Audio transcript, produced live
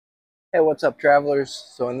Hey, what's up, travelers?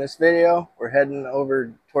 So in this video, we're heading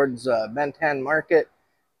over towards Ben Thanh Market,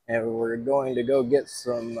 and we're going to go get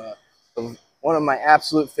some of one of my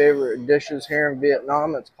absolute favorite dishes here in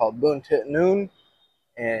Vietnam. It's called Bun Thit Nuong,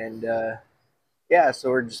 and yeah, so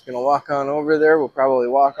we're just gonna walk on over there. We'll probably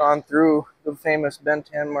walk on through the famous Ben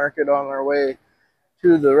Thanh Market on our way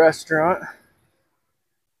to the restaurant.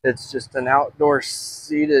 It's just an outdoor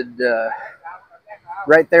seated,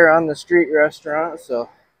 right there on the street restaurant, so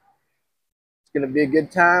going to be a good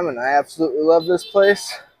time, and I absolutely love this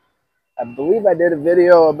place. I believe I did a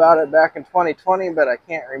video about it back in 2020, but I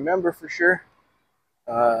can't remember for sure.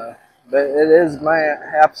 But it is my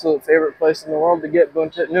absolute favorite place in the world to get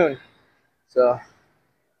Bun Thit Nuong. So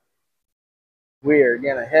we are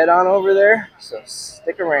going to head on over there, so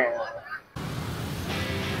stick around.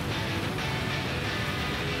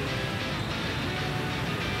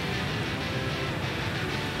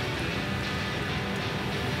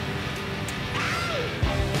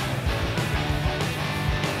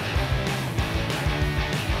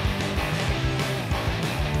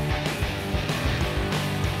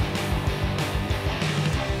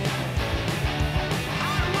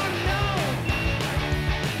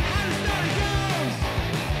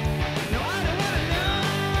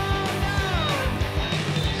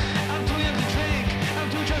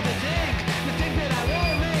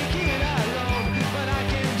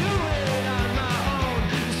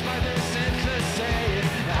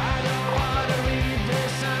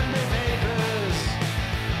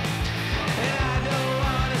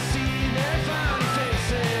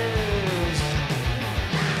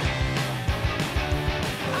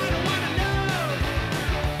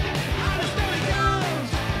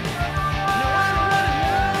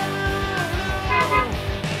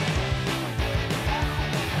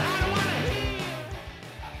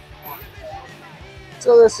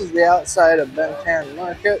 So this is the outside of Ben Thanh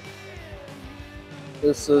Market.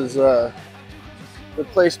 This is the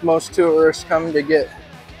place most tourists come to get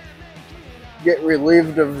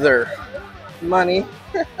relieved of their money.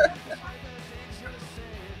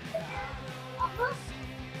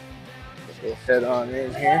 We'll head on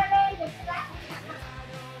in here.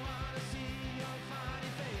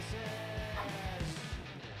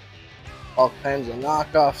 All kinds of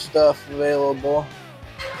knockoff stuff available.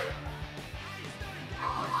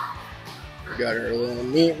 We got our little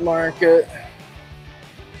meat market.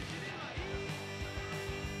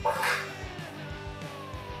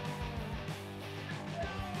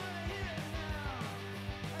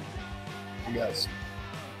 We got some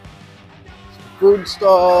food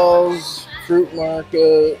stalls, fruit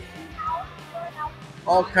market,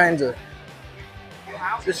 all kinds of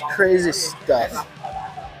just crazy stuff.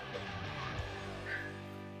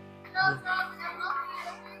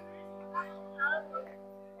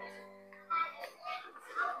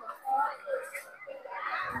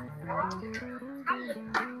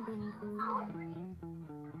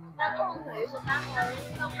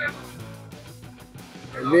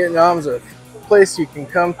 Vietnam's a place you can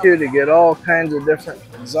come to get all kinds of different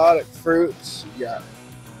exotic fruits. You got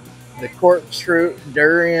the corpse fruit,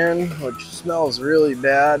 durian, which smells really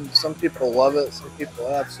bad. Some people love it, some people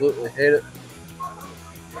absolutely hate it.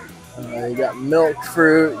 You got milk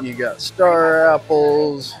fruit, you got star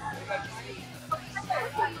apples,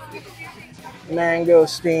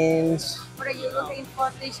 mangosteens. What are you looking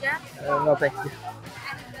for, Tisha? No, thank you.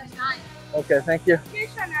 Okay, thank you.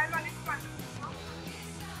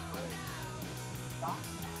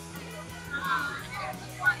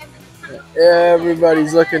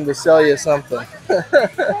 Everybody's looking to sell you something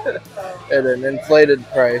at an inflated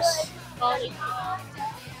price.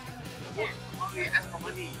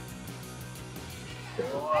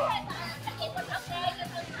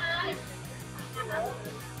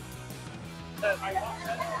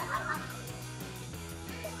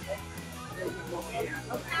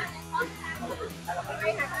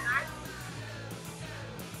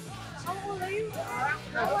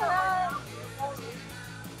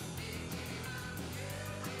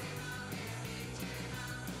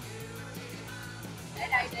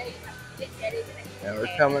 And we're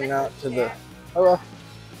coming out to the, hello,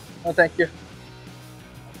 oh thank you.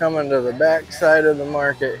 Coming to the back side of the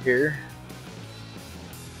market here.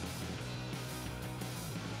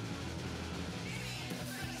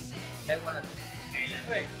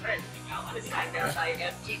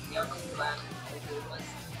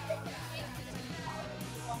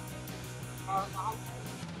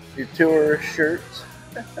 Your tourist shirts.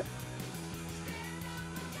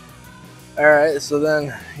 Alright, so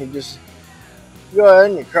then you just go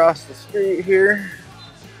ahead and you cross the street here,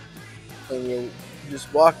 and you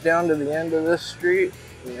just walk down to the end of this street,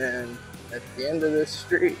 and at the end of this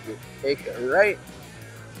street. You take a right,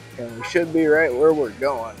 and we should be right where we're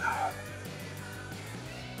going.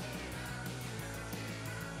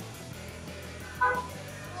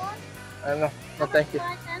 I don't know. No, thank you.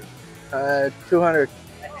 200.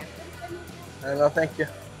 No, thank you.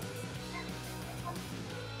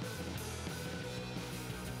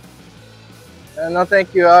 No,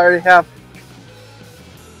 thank you. I already have.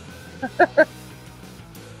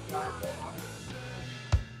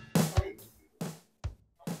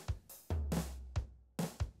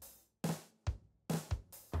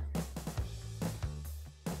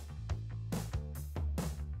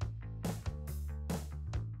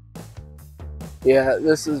 Yeah,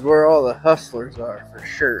 this is where all the hustlers are for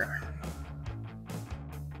sure.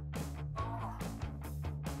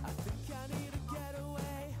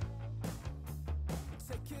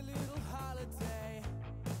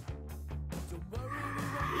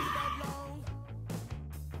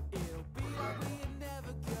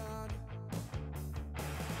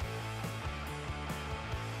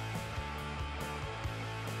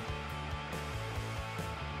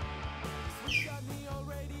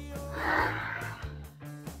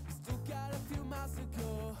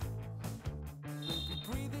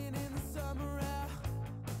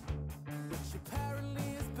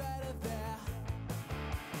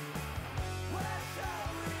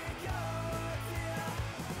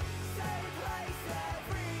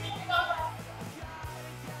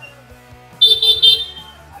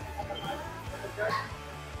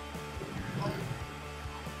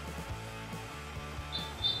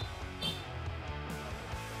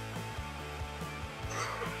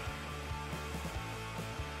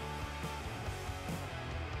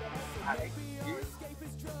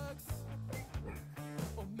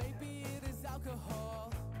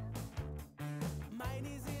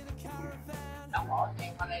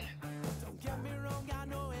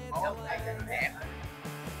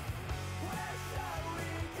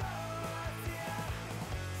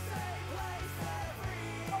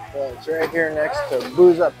 Well, it's right here next to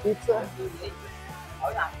Booze Up Pizza.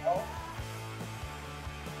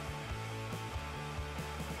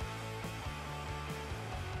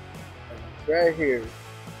 It's right here.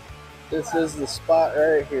 This is the spot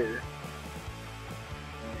right here.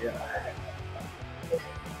 Yeah.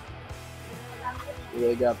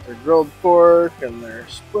 They got their grilled pork and their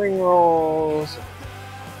spring rolls.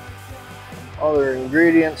 All their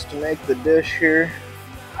ingredients to make the dish here.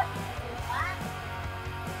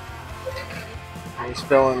 He's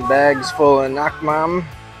filling bags full of nakmam,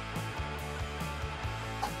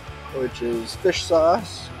 which is fish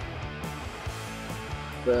sauce.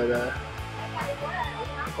 But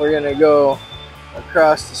we're gonna go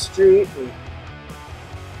across the street and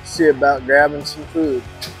see about grabbing some food.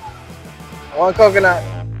 One coconut,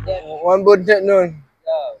 one Bun Thit Nuong.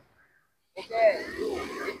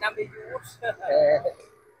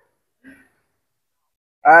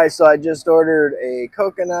 Alright, so I just ordered a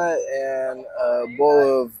coconut and a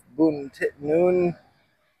bowl of Bun Thit Nuong,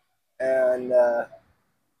 and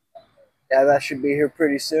yeah, that should be here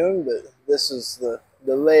pretty soon, but this is the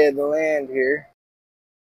lay of the land here.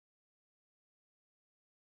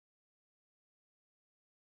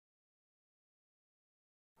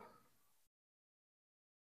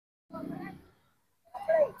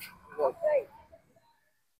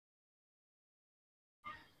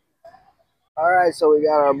 Alright, so we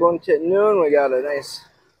got our Bun Thit Nuong, we got a nice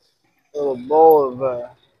little bowl of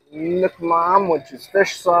nakmam, which is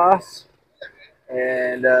fish sauce.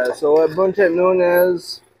 And so what Bun Thit Nuong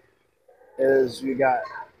is we got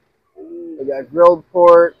grilled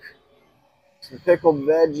pork, some pickled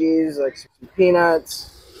veggies like some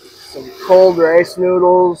peanuts, some cold rice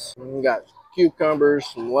noodles. And we got cucumbers,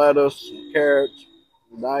 some lettuce, some carrots,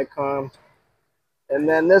 some daikon. And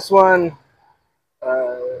then this one,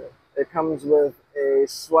 it comes with a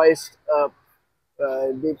sliced up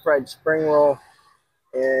deep fried spring roll.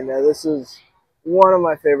 And this is one of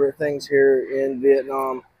my favorite things here in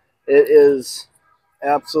Vietnam. It is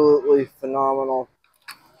absolutely phenomenal.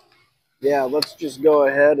 Yeah, let's just go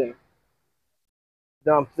ahead and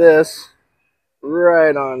dump this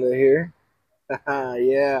right onto here.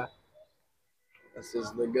 Yeah, this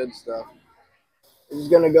is the good stuff. I'm just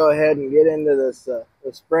gonna go ahead and get into this the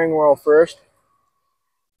spring roll first.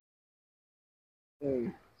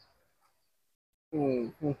 Mm.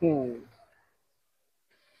 Mm. Mm-hmm.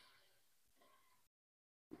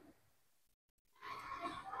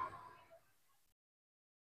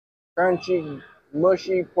 Crunchy,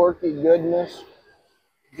 mushy, porky goodness,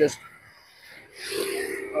 just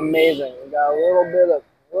amazing. We got a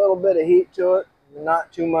little bit of heat to it,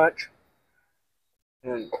 not too much.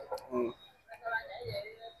 Mm. Mm.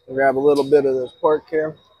 Grab a little bit of this pork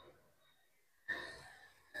here.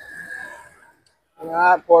 And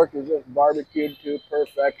that pork is just barbecued to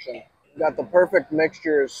perfection. Got the perfect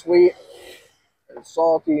mixture of sweet and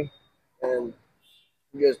salty, and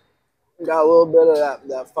just got a little bit of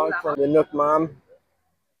that funk from the Nuoc Mam.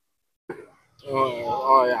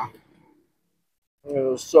 Oh yeah, it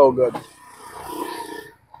was so good.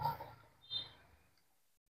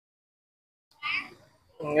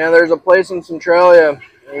 Yeah, there's a place in Centralia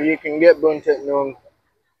where you can get Bun Thit Nuong,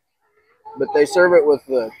 but they serve it with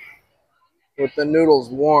the noodles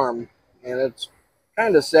warm, and it's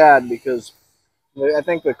kind of sad because I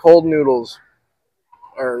think the cold noodles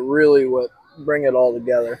are really what bring it all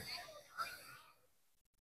together.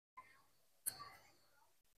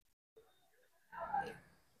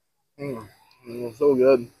 It's so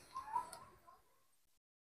good.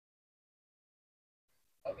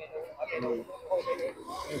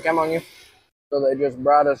 Come on, you. So they just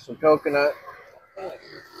brought us some coconut.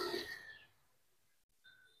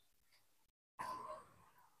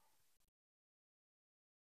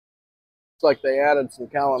 It's like they added some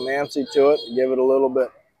calamansi to it to give it a little bit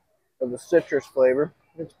of the citrus flavor.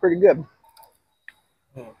 It's pretty good.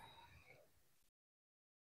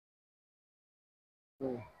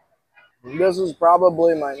 This is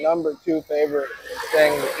probably my #2 favorite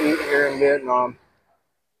thing to eat here in Vietnam.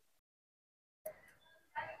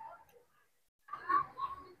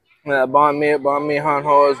 Yeah, banh mi han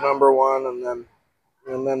ho is #1,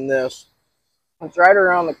 and then this. It's right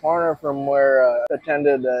around the corner from where I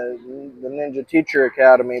attended the Ninja Teacher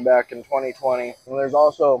Academy back in 2020. And there's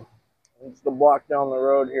also, it's the block down the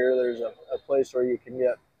road here, there's a place where you can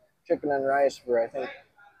get chicken and rice for, I think,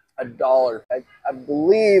 $1. I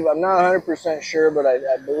believe, I'm not 100% sure, but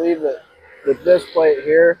I believe that this plate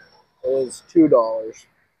here is $2.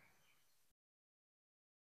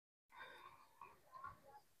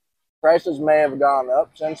 Prices may have gone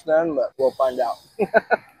up since then, but we'll find out.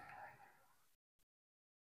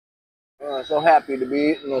 So happy to be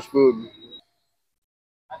eating this food.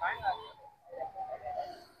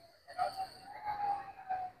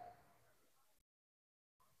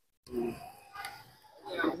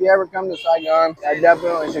 If you ever come to Saigon, I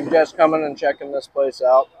definitely suggest coming and checking this place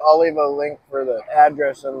out. I'll leave a link for the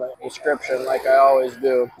address in the description like I always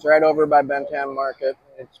do. It's right over by Ben Thanh Market.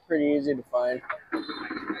 It's pretty easy to find.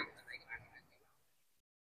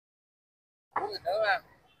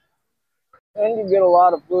 And you get a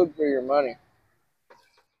lot of food for your money.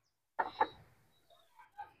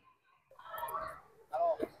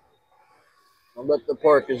 But the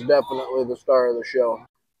pork is definitely the star of the show.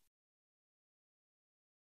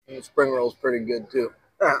 And the spring roll is pretty good too.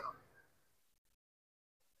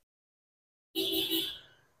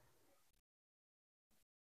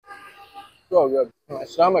 So good. My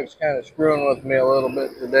stomach's kind of screwing with me a little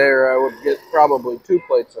bit today, or I would get probably 2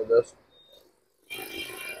 plates of this.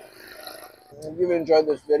 If you've enjoyed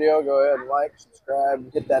this video, go ahead and like,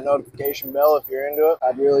 subscribe, hit that notification bell if you're into it.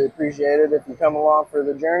 I'd really appreciate it if you come along for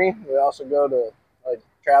the journey. We also go to like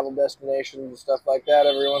travel destinations and stuff like that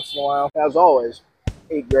every once in a while. As always,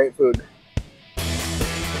 eat great food.